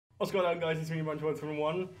What's going on, guys? It's me, Banjo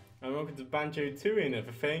Tooie, and welcome to Banjo Tooie and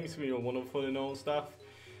everything. Some of your wonderful and all stuff.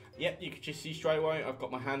 Yep, you can just see straight away I've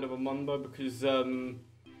got my hand over Mumbo because I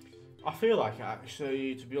feel like it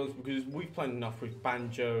actually, to be honest, because we've played enough with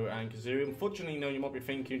Banjo and Kazooie. Unfortunately, you might be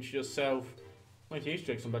thinking to yourself, wait,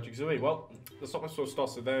 Easter eggs on Banjo Kazooie. Well, the stop my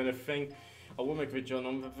started there and everything. I will make a video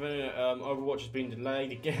on Overwatch has been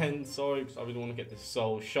delayed again, sorry, because I really want to get this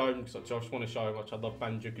soul shown, because I just want to show how much I love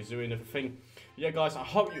Banjo Kazooie and everything. But yeah, guys, I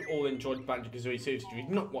hope you all enjoyed Banjo Kazooie series. If you've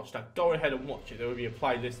not watched that, go ahead and watch it. There will be a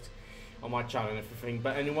playlist on my channel and everything.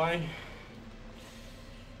 But anyway,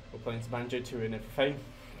 we're playing some Banjo Tooie and everything.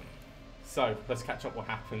 So, let's catch up what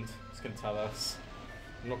happened. It's going to tell us.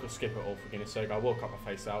 I'm not going to skip it all for goodness sake. I will cut my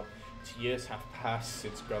face out. 2 years have passed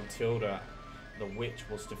since Gruntilda, the witch,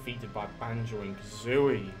 was defeated by Banjo and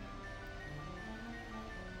Kazooie.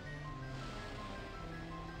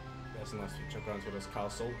 There's a nice picture of Gruntilda's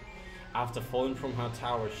castle. After falling from her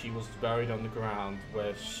tower, she was buried underground,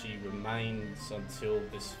 where she remains until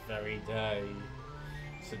this very day.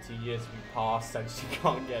 So 2 years have passed and she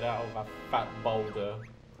can't get out of that fat boulder.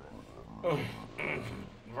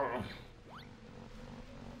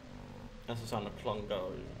 That's the sound of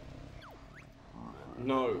Klongo.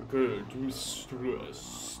 No good, mistress.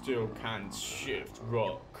 Still can't shift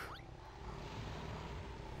rock.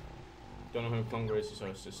 Don't know who Klongo is, her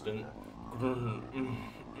assistant.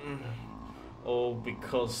 All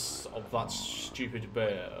because of that stupid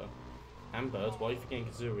bear. And birds, why are you forgetting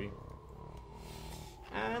Kazooie?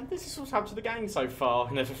 And this is what's happened to the gang so far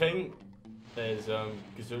and everything. There's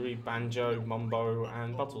Kazooie, Banjo, Mumbo,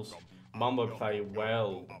 and Bottles. Mumbo play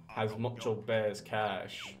well, has much of Bear's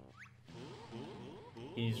cash.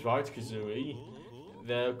 He's right, Kazooie.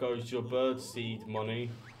 There goes your birdseed money.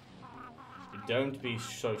 Don't be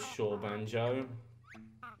so sure, Banjo.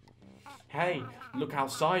 Hey, look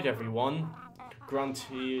outside, everyone.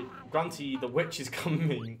 Grunty the witch is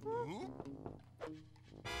coming.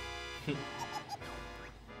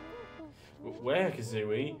 Where,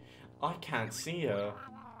 Kazooie? I can't see her.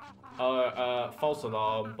 False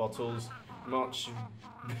alarm, Bottles. Much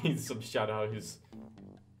needs some shadows.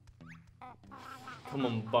 Come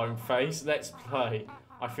on, Boneface, let's play.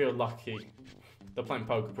 I feel lucky. They're playing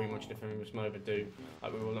poker pretty much different from Mova do.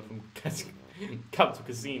 Like we all know from Capital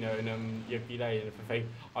Casino and Yoki Day and everything.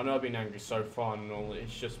 I know I've been angry so far and all,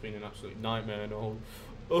 it's just been an absolute nightmare and all.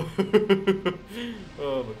 Oh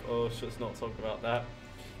my gosh, let's not talk about that.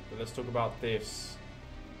 But let's talk about this.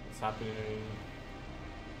 What's happening?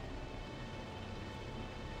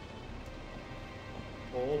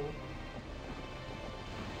 Oh.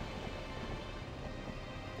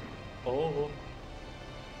 Oh.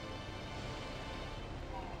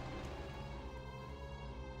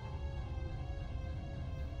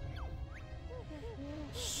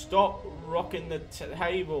 Stop rocking the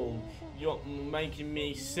table. You're making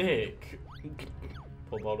me sick.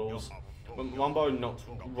 Poor Bottles. When Mumbo not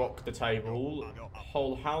rock the table,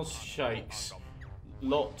 whole house shakes.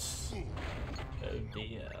 Lots. Oh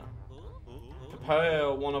dear.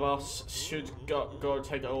 Prepare, one of us should go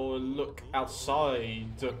take a look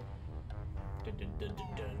outside.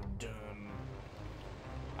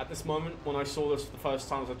 At this moment, when I saw this for the first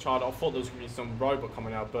time as a child, I thought there was going to be some robot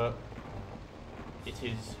coming out, but it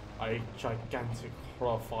is a gigantic,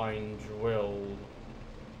 horrifying drill.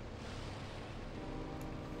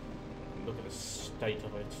 Look at the state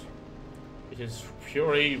of it. It is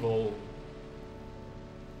pure evil.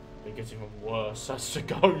 It gets even worse as it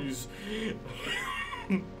goes.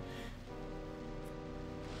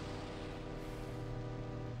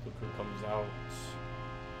 Look who comes out.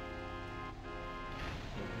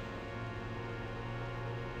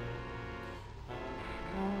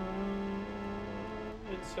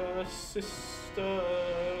 It's her sisters.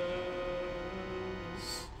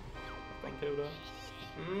 Gruntilda.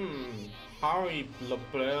 Hurry,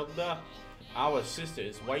 Blubberda. Our sister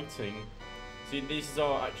is waiting. See, these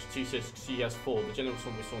are actually two sisters. She has four. The general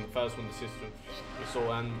one we saw in the first one, the sister we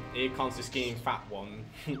saw, and here comes the skinny fat one.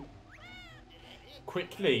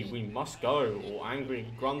 Quickly, we must go, or angry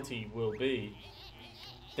Grunty will be.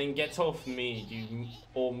 Then get off me, you,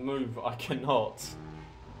 or move. I cannot.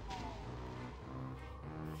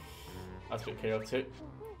 That's a bit chaotic.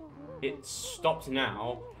 It stopped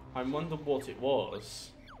now. I wonder what it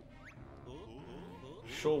was.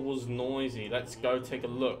 Sure was noisy. Let's go take a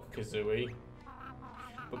look, Kazooie.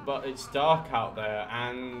 But it's dark out there,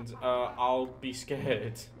 and I'll be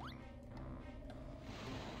scared. Such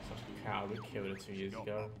a cow, we killed her 2 years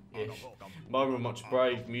ago. Ish. Mumbo much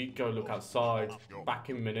brave. Me go look outside. Back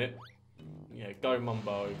in a minute. Yeah, go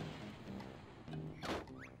Mumbo.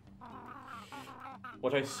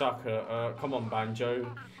 What a sucker. Come on,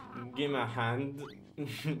 Banjo. Give me a hand.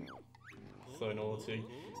 So naughty.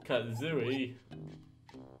 Kazooie.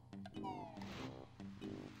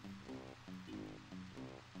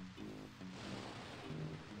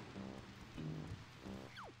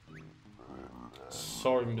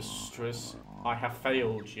 Sorry, mistress. I have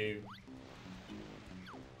failed you.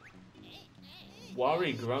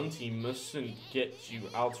 Worry, Grunty mustn't get you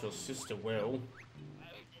out, your sister will.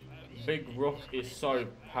 Big Rock is so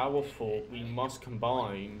powerful, we must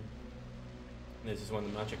combine. This is when the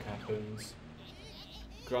magic happens.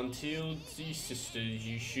 Gruntilde's sisters,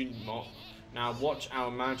 you should not. Now watch our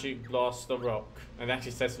magic blast the rock. And it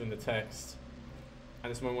actually says it in the text.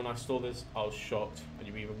 And this moment when I saw this, I was shocked. And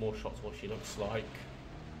you're even more shocked what she looks like.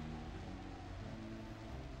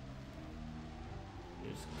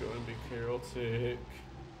 It's going to be chaotic.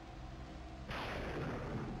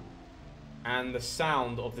 And the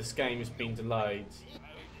sound of this game has been delayed.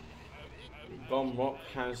 Bomb Rock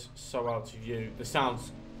has so out of you. The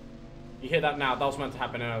sounds, you hear that now, that was meant to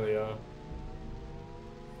happen earlier.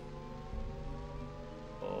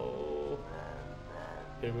 Oh,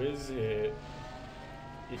 who is it?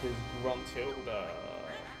 It is Gruntilda.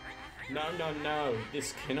 No, no, no,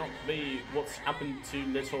 this cannot be what's happened to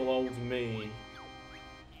little old me.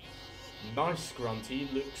 Nice, Grunty,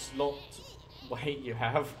 looks lot. Wait, you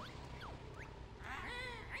have?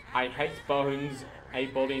 I hate bones, a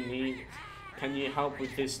body need. Can you help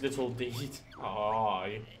with this little deed?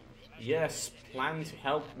 Aye. Yes, plan to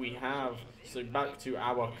help we have. So back to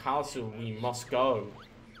our castle we must go.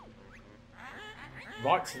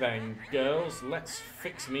 Right then, girls, let's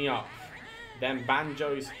fix me up. Then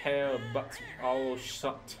Banjo's hair, but I'll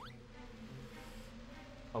shut.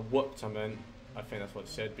 Whooped, I meant. I think that's what it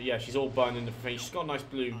said. But yeah, she's all burned in the face. She's got a nice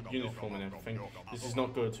blue uniform and everything. This is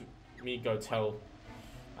not good. Me go tell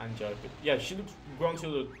Banjo. But yeah, she looks.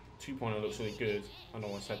 Gruntilda 2.0 looks really good. I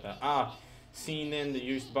know I said that. Ah, seen in the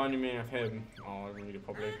used binding me of him. Oh, I read it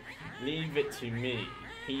properly. Leave it to me.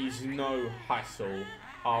 He's no hassle.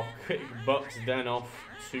 I'll kick butt then off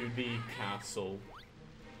to the castle.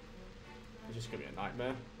 It's just gonna be a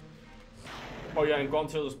nightmare. Oh yeah, and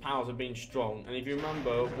Gruntilda's powers have been strong. And if you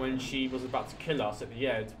remember when she was about to kill us at the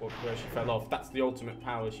end, where she fell off, that's the ultimate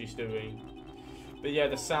power she's doing. But yeah,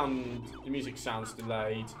 the music sounds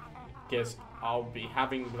delayed. Guess I'll be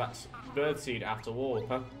having that birdseed after all,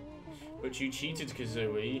 huh? But you cheated,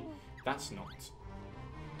 Kazooie. That's not.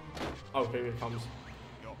 Oh, here it comes.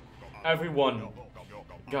 Everyone,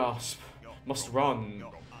 gasp, must run.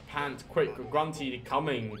 Pant, quick, Grunty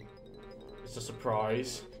coming. It's a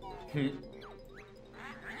surprise.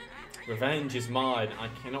 Revenge is mine. I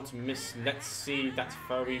cannot miss. Let's see that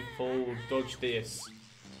furry fool dodge this.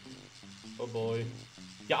 Oh boy.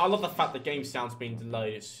 Yeah, I love the fact the game sound's been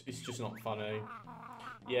delayed. It's just not funny.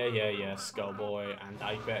 Yeah, Skullboy. And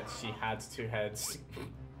I bet she had 2 heads.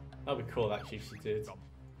 That'd be cool actually if she did.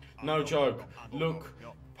 No joke. Look,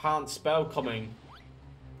 Pant's spell coming.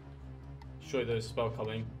 Sure there's a spell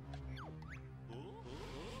coming.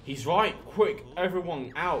 He's right. Quick,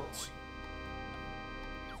 everyone out.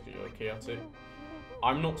 Let's get chaotic.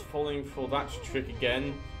 I'm not falling for that trick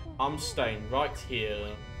again. I'm staying right here.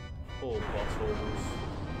 Poor bottles.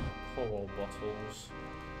 Poor old bottles.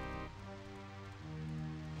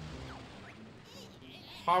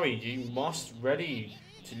 Hurry, you must ready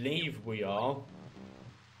to leave we are.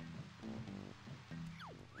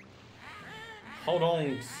 Hold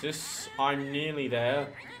on, sis. I'm nearly there.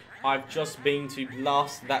 I've just been to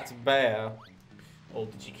blast that bear. Or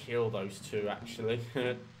did you kill those 2 actually?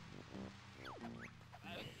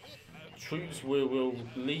 Troops will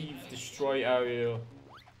leave destroy area.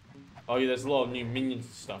 Oh yeah, there's a lot of new minions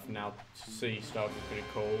and stuff now to see, so that's pretty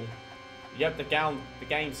cool. Yep, the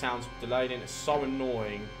game sounds delayed and it's so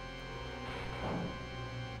annoying.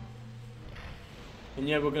 And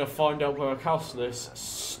yeah, we're gonna find out where our castle is.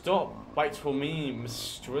 Stop! Wait for me,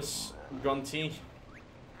 mistress Grunty.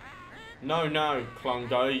 No,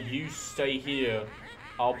 Klungo, you stay here.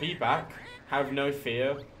 I'll be back. Have no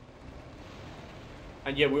fear.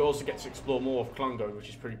 And yeah, we also get to explore more of Klungo, which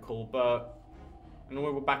is pretty cool. But I know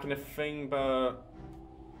we're back in the thing, but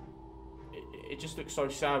it just looks so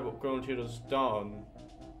sad what Gruntilda's done.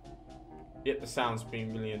 Yep, the sound's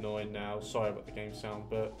been really annoying now. Sorry about the game sound,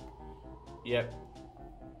 but yep.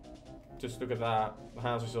 Just look at that. The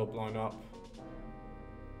house is all blown up.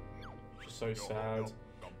 Just so sad.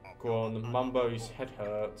 Go on, Mumbo's head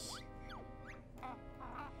hurts.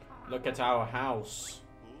 Look at our house.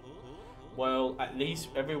 Well, at least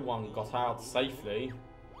everyone got out safely.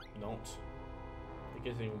 Not. It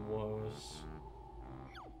gets even worse.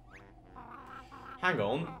 Hang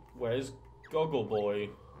on, where's Goggle Boy?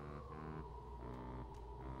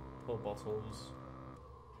 Poor Bottles.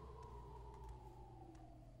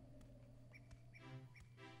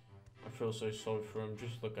 I feel so sorry for him.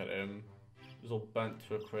 Just look at him. He's all bent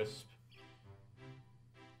to a crisp.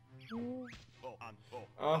 No,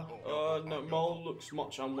 Mole looks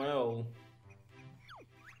much unwell.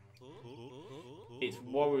 It's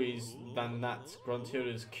worries than that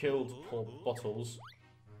Gruntilda's killed poor Bottles.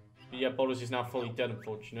 But yeah, Bottles is now fully dead,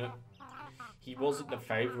 unfortunate. He wasn't the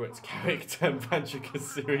favourite character in Banjo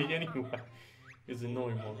Kazooie anyway. He was an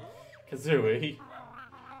annoying one. Kazooie?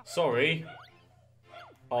 Sorry.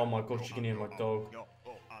 Oh my gosh, you can hear my dog.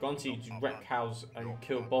 Grunty to wreck house and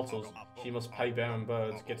kill Bottles. She must pay bear and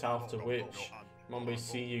birds. Get after witch. Mummy,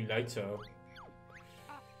 see you later.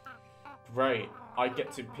 Great. I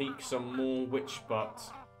get to peek some more witch butt.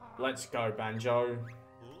 Let's go, Banjo.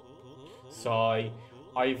 Sigh.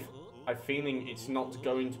 I'm feeling it's not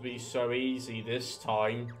going to be so easy this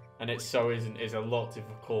time. And it so isn't. It's a lot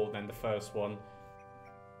difficult than the first one.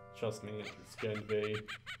 Trust me, it's going to be.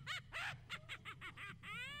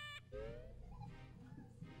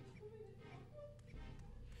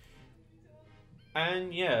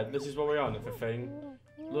 And yeah, this is where we are and everything.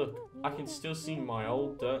 Look, I can still see my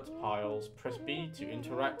old dirt piles. Press B to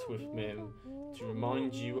interact with them, to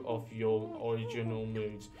remind you of your original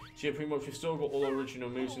moves. So yeah, pretty much we've still got all original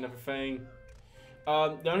moves and everything.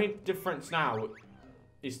 The only difference now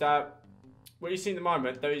is that what you see in the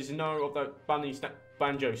moment, there is no of that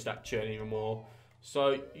Banjo statue anymore.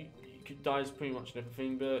 So you could die as pretty much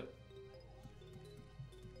everything, but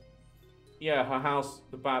yeah, her house,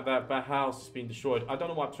 that house has been destroyed. I don't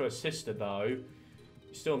know what happened to her sister though.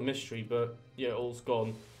 It's still a mystery, but yeah, all's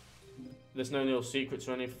gone. There's no little secrets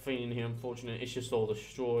or anything in here, unfortunately. It's just all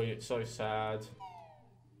destroyed. It's so sad.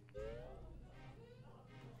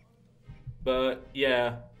 But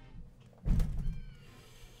yeah,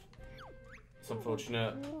 it's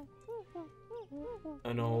unfortunate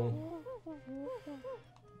and all.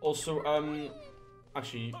 Also,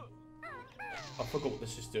 actually, I forgot what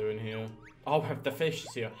this is doing here. Oh, the fish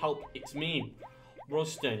is here. Help! It's me,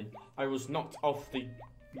 Rustin. I was knocked off the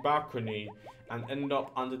balcony and ended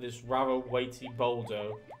up under this rather weighty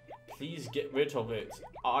boulder. Please get rid of it.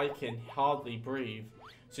 I can hardly breathe.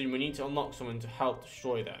 So we need to unlock someone to help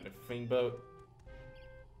destroy that and everything, but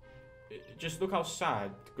just look how sad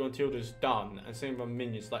Gruntilda's done, and same with our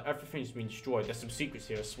minions. Like, everything's been destroyed. There's some secrets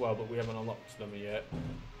here as well, but we haven't unlocked them yet.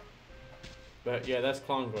 But yeah, there's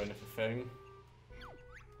Klangro and everything.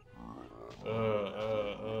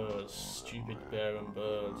 Stupid bear and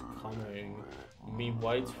bird coming. Me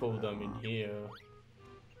wait for them in here.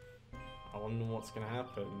 I wonder what's gonna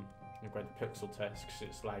happen. I'm gonna grab the pixel test because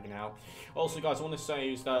it's lagging out. Also, guys, I want to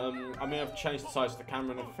say is that I may have changed the size of the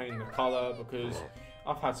camera and everything, the color, because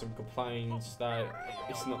I've had some complaints that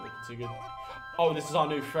it's not looking too good. Oh, this is our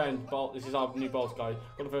new friend, Bolt. This is our new boss guy.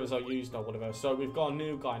 Whatever it was I used or whatever. So we've got a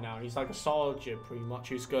new guy now. He's like a soldier, pretty much,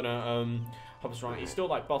 who's gonna help us around. He's still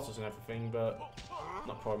like bottles and everything, but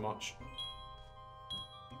not very much.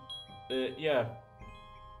 Yeah,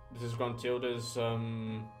 this is Gruntilda's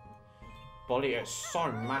body. It's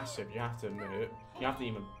so massive. You have to admit it. You have to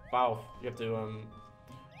even bow. You have to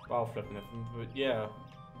bow flip and everything. But yeah.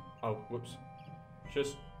 Oh, whoops.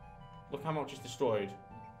 Just look how much is destroyed.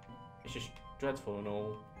 It's just dreadful and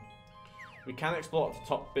all. We can explore the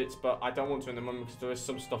top bits, but I don't want to in the moment because there is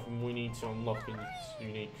some stuff we need to unlock in its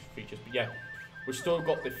unique features. But yeah, we've still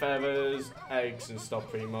got the feathers, eggs and stuff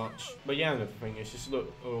pretty much. But yeah, and everything, it's just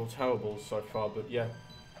look all terrible so far, but yeah.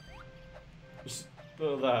 Just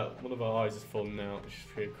look at that, one of our eyes is falling out, which is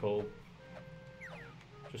pretty cool.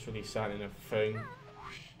 Just really sad and everything.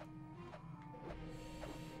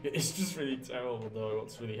 It's just really terrible though,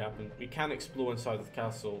 what's really happened. We can explore inside the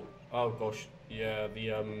castle. Oh gosh, yeah,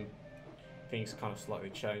 the things kind of slightly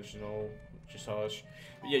changed and all, which is harsh.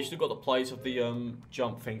 But yeah, you still got the place of the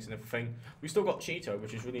jump things and everything. We still got Cheeto,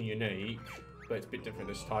 which is really unique, but it's a bit different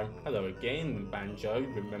this time. Hello again, Banjo,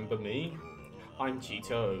 remember me? I'm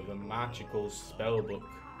Cheeto, the magical spellbook.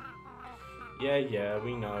 Yeah,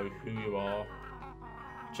 we know who you are.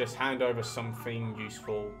 Just hand over something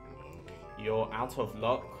useful. You're out of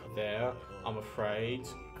luck there, I'm afraid.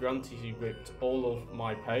 Grunty ripped all of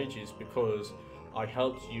my pages because I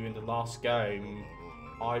helped you in the last game.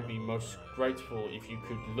 I'd be most grateful if you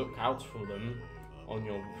could look out for them on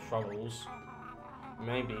your travels.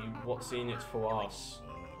 Maybe what's in it for us?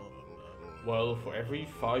 Well, for every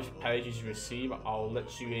 5 pages you receive, I'll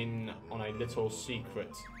let you in on a little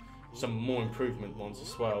secret. Some more improvement ones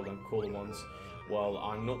as well than cooler ones. Well,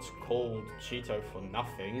 I'm not called Cheeto for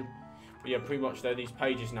nothing. But yeah, pretty much they're these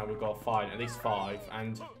pages now we've got to find, at least 5,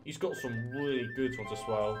 and he's got some really good ones as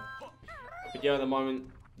well. But yeah, at the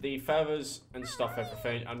moment, the feathers and stuff,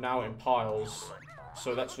 everything, are now in piles.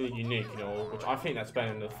 So that's really unique, you know, which I think that's better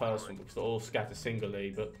than the first one because they're all scattered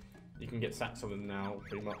singly, but you can get stacks of them now,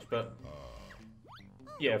 pretty much. But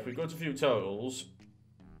yeah, if we go to view totals,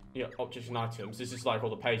 yeah, objects and items, this is like all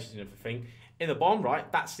the pages and everything. In the bottom right,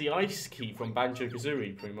 that's the ice key from Banjo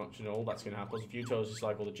Tooie, pretty much, you know, that's going to happen. Plus, view totals is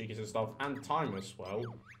like all the jiggies and stuff, and time as well,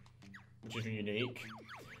 which is unique.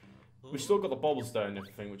 We've still got the bobbles there and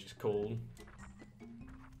everything, which is cool.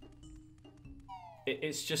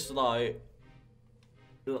 It's just like,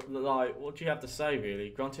 what do you have to say,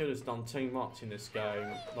 really? Gruntilda's done too much in this game.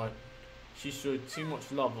 Like, she showed too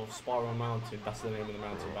much love of Spiral Mountain. That's the name of the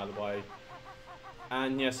mountain, by the way.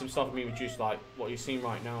 And yeah, some stuff have been reduced. Like, what you're seeing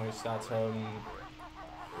right now is that,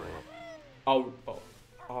 oh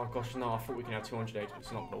gosh, no, I thought we can have 200 eggs, but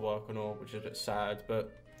it's not going to work and all, which is a bit sad.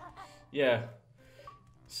 But yeah,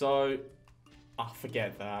 so I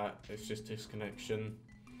forget that. It's just disconnection.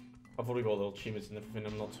 I've already got little achievements and everything.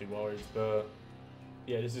 I'm not too worried, but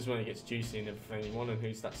yeah, this is when it gets juicy and everything. You wondering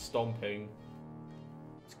who's that stomping?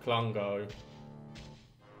 It's Klungo. It's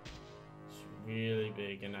really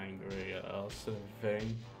big and angry at us and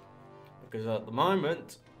everything. Because at the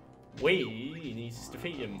moment, we need to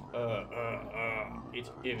defeat him. It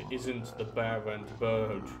isn't the bear and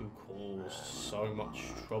bird who caused so much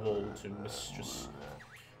trouble to Mistress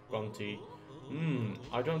Grunty.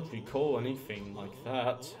 I don't recall anything like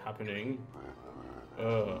that happening.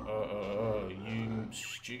 You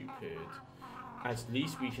stupid. At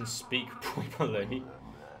least we can speak properly.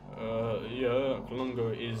 Yeah,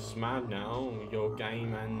 Klungo is mad now. Your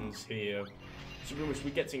game ends here. So pretty much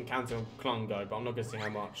we get to encounter Klungo, but I'm not guessing how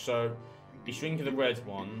much. So, he's shrinking the red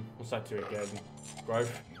one. What's that do again?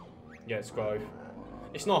 Growth? Yeah, it's growth.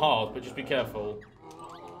 It's not hard, but just be careful.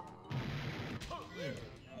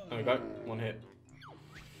 There we go, one hit.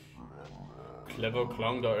 Clever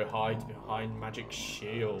Klungo hides behind magic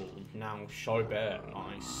shield. Now show bear,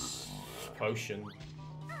 nice. Potion.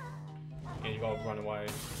 And you gotta run away.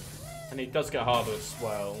 And it does get harder as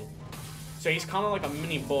well. So he's kind of like a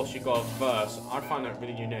mini boss you gotta verse. I find that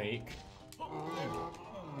really unique.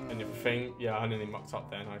 And everything. Yeah, I nearly mucked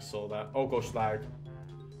up then, I saw that. Oh gosh, lag.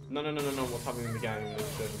 No, what's happening in the game?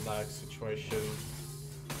 There's a bit of a lag situation.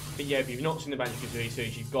 But yeah, if you've not seen the Banjo Tooie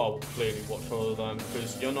series, you've got to clearly watch all of them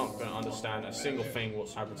because you're not going to understand a single thing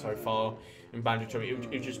what's happened so far in Banjo Tooie. It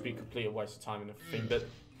would just be a complete waste of time and everything. But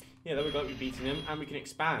yeah, there we go, we've beaten him, and we can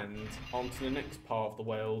expand onto the next part of the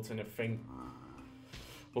world and everything.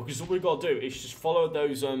 Well, because all we've got to do is just follow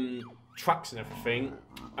those tracks and everything,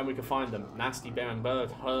 and we can find them. Nasty bear and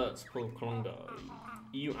bird hurts poor Klungo.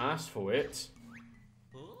 You asked for it.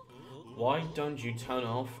 Why don't you turn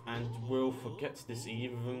off and we'll forget this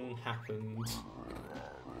even happened?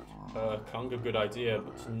 Klungo, good idea,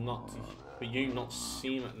 but you not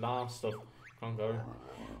seen at last of Klungo.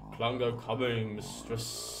 Klungo coming,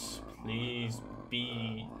 mistress. Please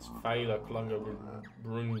be failure, Klungo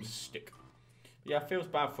broomstick. Yeah, it feels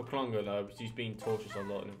bad for Klungo though, because he's being tortured a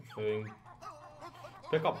lot and everything.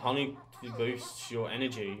 Pick up honey to boost your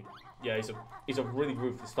energy. Yeah, he's a really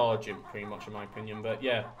ruthless sergeant, pretty much in my opinion, but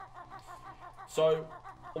yeah. So,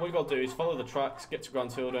 all we got to do is follow the tracks, get to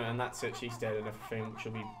Gruntilda, and that's it. She's dead and everything, which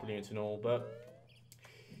will be brilliant and all. But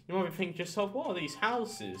you might be thinking to yourself, what are these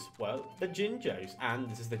houses? Well, the Jinjos, and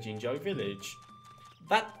this is the Jinjo village.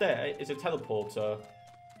 That there is a teleporter,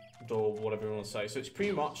 or whatever you want to say. So it's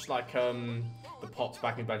pretty much like the pots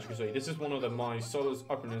back in Banjo Tooie. This is one of my solos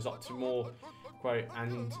openers up to more great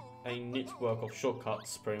and a network of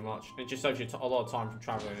shortcuts, pretty much. And it just saves you a lot of time from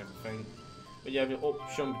traveling and everything. But you have an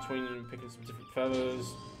option between picking some different feathers,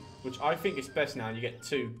 which I think is best now. You get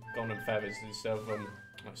 2 golden feathers instead of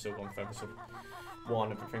still golden feathers of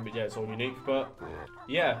 1 and everything. But yeah, it's all unique. But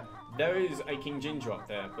yeah, there is a King Ginger up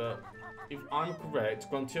there. But if I'm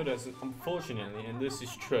correct, Gruntilda, unfortunately, and this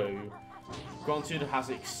is true, Gruntilda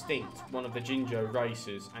has extinct one of the Jinjo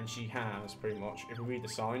races, and she has pretty much. If we read the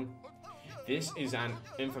sign. This is an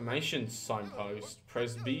information signpost.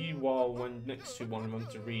 Press B while when next to one of them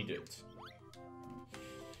to read it.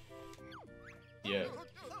 Yeah.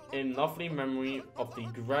 In lovely memory of the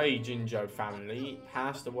Grey Jinjo family,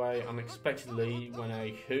 passed away unexpectedly when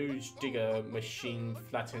a huge digger machine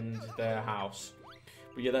flattened their house.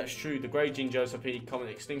 But yeah, that's true. The Grey Jinjos have become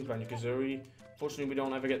extinct in Banjo Tooie. Fortunately, we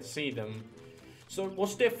don't ever get to see them. So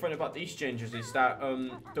what's different about these Jinjos is that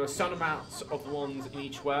there are some amounts of ones in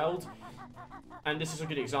each world. And this is a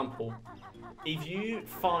good example. If you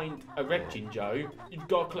find a red Jinjo, you've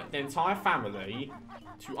got to collect the entire family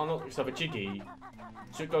to unlock yourself a Jiggy.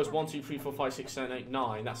 So it goes 1, 2, 3, 4, 5, 6, 7, 8,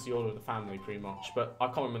 9. That's the order of the family, pretty much. But I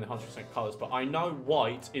can't remember the 100% colours. But I know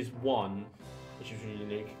white is 1, which is really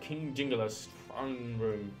unique. King Jingler's throne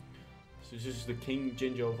room. So this is the King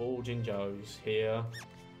Ginger of all Jinjos here,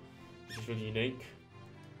 which is really unique.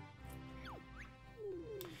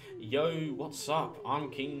 Yo, what's up? I'm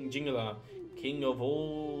King Jingler, king of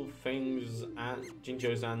all things and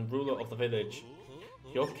Jinjos and ruler of the village.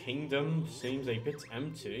 Your kingdom seems a bit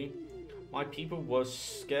empty. My people were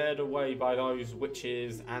scared away by those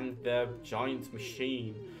witches and their giant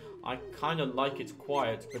machine. I kinda like it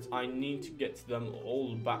quiet, but I need to get them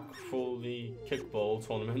all back for the kickball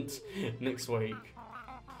tournament next week.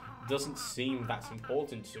 Doesn't seem that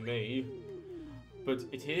important to me, but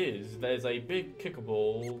it is. There's a big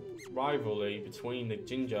kickball rivalry between the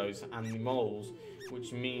Jinjos and the moles,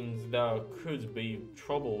 which means there could be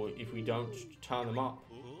trouble if we don't turn them up.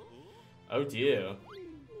 Oh dear.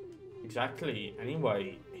 Exactly.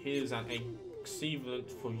 Anyway, here's an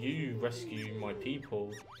equivalent for you, rescue my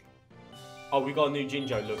people. Oh, we got a new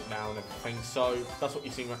Jinjo look now and everything, so that's what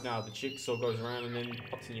you're seeing right now. The jigsaw goes around and then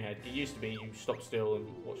pops in your head. It used to be you stop still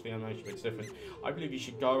and watch the animation, but it's different. I believe you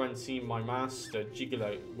should go and see my master,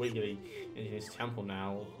 Wiggly, in his temple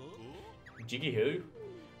now. Jiggy who?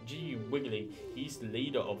 Jiggy Wiggly. He's the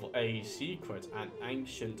leader of a secret and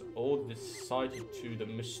ancient order decided to the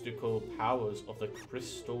mystical powers of the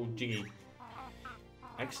Crystal Jiggy.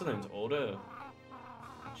 Excellent order.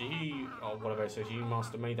 Gee, or whatever it says, you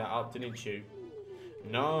must have made that up, didn't you?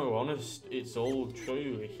 No, honest, it's all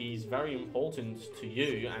true. He's very important to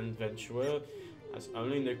you and Venturer, as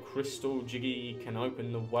only the Crystal Jiggy can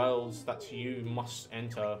open the worlds that you must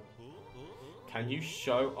enter. Can you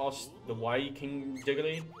show us the way, King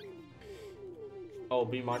Diggly? Oh,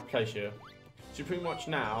 be my pleasure. So pretty much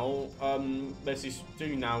now, there's this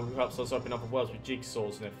dude now who helps us open other worlds with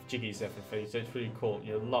jigsaws and jiggies and everything, so it's pretty cool.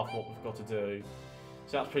 You love what we've got to do.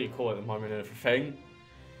 So that's pretty cool at the moment and everything.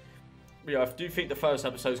 But yeah, I do think the first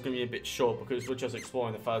episode is going to be a bit short because we're just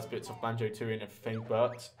exploring the first bits of Banjo Tooie and everything,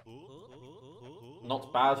 but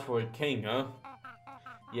not bad for a king, huh?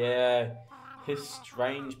 Yeah, his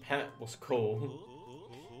strange pet was cool.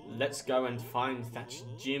 Let's go and find that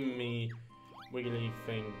Jimmy Wiggly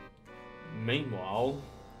thing. Meanwhile,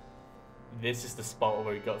 this is the spot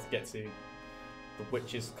where we got to get to. The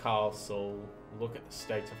witch's castle. Look at the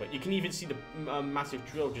state of it. You can even see the massive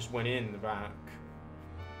drill just went in the back.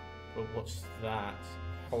 But what's that?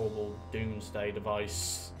 Horrible doomsday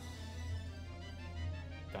device.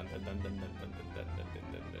 Dun, dun, dun, dun, dun, dun, dun, dun,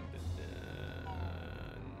 dun, dun, dun, dun.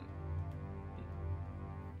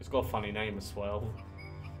 It's got a funny name as well,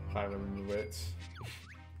 if I remember it.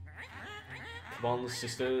 Come on,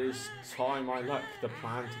 sisters, try my luck. The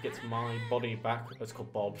plan to get my body back. It's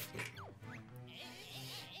called Bob.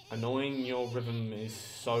 Annoying, your rhythm is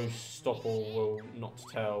so stoppable, will not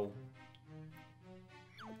tell.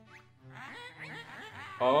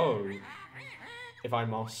 Oh, if I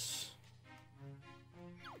must.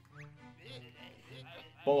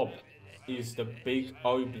 Bob is the big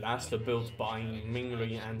O blaster built by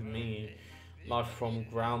Mingli and me. Life from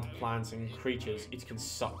ground plants and creatures, it can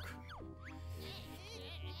suck.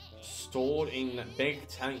 Stored in that big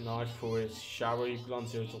tank knife for its showery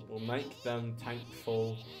glances will make them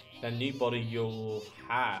thankful. The new body you'll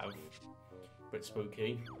have. Bit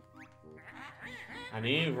spooky. An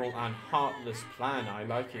evil and heartless plan, I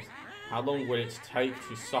like it. How long will it take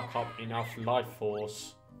to suck up enough life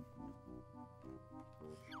force?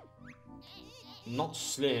 Not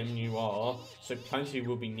slim you are, so plenty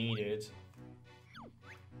will be needed.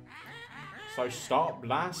 So start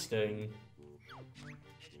blasting.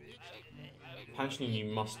 Passionate you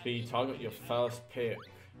must be. Target your first pick.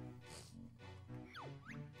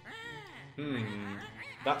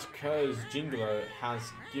 That's cause Jingler has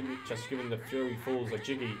just given the Fury Falls a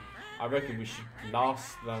jiggy. I reckon we should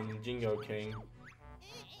blast them, Jingo King.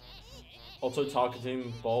 Auto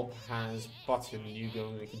targeting, Bob has button you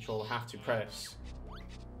only control have to press.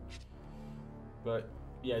 But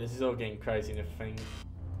yeah, this is all getting crazy and everything.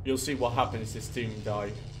 You'll see what happens this Doom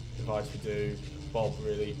Die device we do. Bob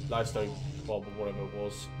really, Lifestone Bob or whatever it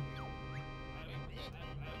was.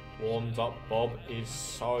 Warmed up Bob is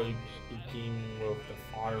so begin with the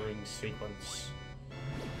firing sequence.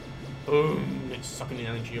 Boom! It's sucking the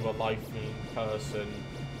energy of a life-being person.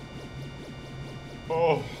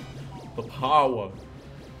 Oh, the power!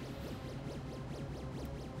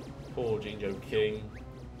 Poor Jingo King.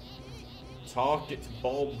 Target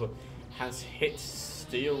Bob has hit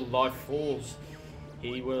Steel Life Force.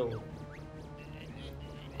 He will.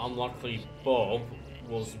 Unluckily, Bob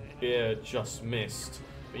was bare just missed.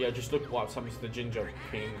 But yeah, just look what's happened to the Ginger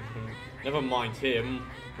King. Never mind him.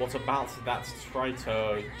 What about that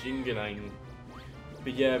traitor Jingling?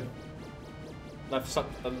 But yeah, They've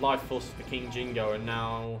sucked the life force of the King Jingo, and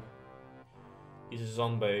now he's a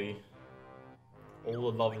zombie.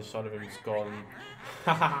 All the love inside of him is gone.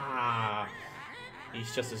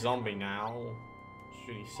 He's just a zombie now. It's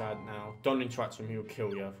really sad now. Don't interact with him, he'll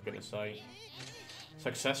kill you, for goodness sake.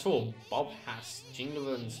 Successful. Bob has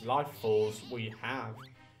Jingleland's life force we have.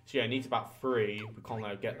 So yeah, it needs about 3. We can't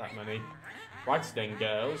let her get that many. Right then,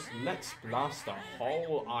 girls. Let's blast the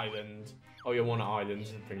whole island. Oh, you want an island,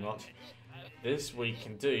 pretty much. This we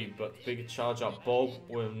can do, but the bigger charge up Bob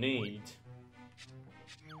will need.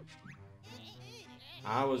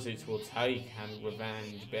 Hours it will take, and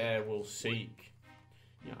revenge Bear will seek.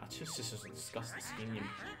 Yeah, this is a disgusting skin, you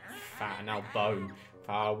fat now bone.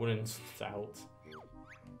 I wouldn't doubt.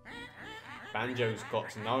 Banjo's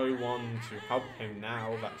got no one to help him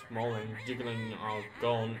now that Moll and Jiggling are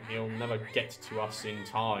gone. He'll never get to us in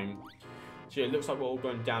time. So yeah, it looks like we're all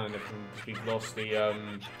going down and everything because we've lost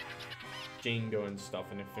the Jingo and stuff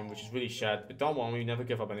and everything, which is really sad. But don't worry, we never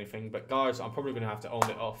give up anything. But guys, I'm probably going to have to own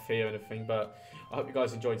it off here and everything. But I hope you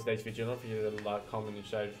guys enjoyed today's video. Don't forget to like, comment, and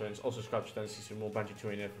share with friends. Also subscribe to see some more Banjo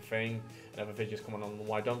Tooie and everything. And other videos coming on the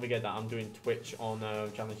way. Don't forget that I'm doing Twitch on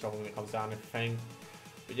challenge stuff when it comes down and everything.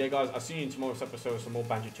 But yeah, guys, I'll see you in tomorrow's episode with some more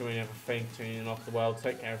Banjo Tooie and everything. Tuning off the world.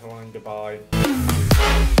 Take care, everyone, and goodbye.